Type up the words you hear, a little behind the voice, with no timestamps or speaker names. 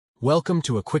Welcome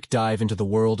to a quick dive into the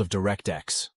world of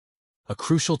DirectX, a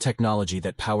crucial technology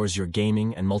that powers your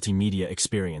gaming and multimedia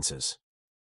experiences.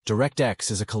 DirectX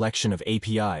is a collection of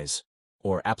APIs,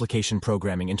 or application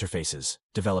programming interfaces,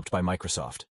 developed by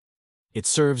Microsoft. It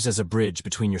serves as a bridge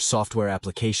between your software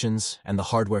applications and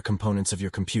the hardware components of your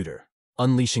computer,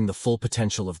 unleashing the full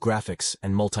potential of graphics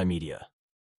and multimedia.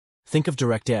 Think of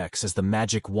DirectX as the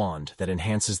magic wand that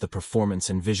enhances the performance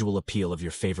and visual appeal of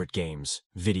your favorite games,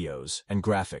 videos, and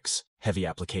graphics-heavy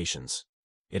applications.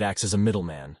 It acts as a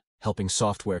middleman, helping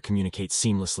software communicate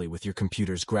seamlessly with your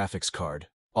computer's graphics card,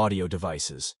 audio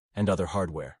devices, and other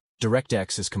hardware.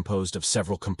 DirectX is composed of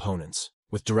several components,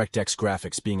 with DirectX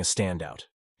Graphics being a standout.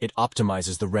 It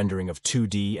optimizes the rendering of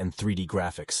 2D and 3D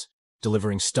graphics,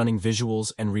 delivering stunning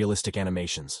visuals and realistic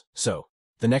animations. So,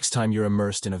 the next time you're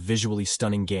immersed in a visually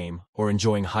stunning game or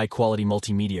enjoying high-quality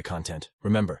multimedia content,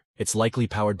 remember, it's likely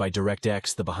powered by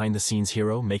DirectX, the behind-the-scenes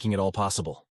hero, making it all possible.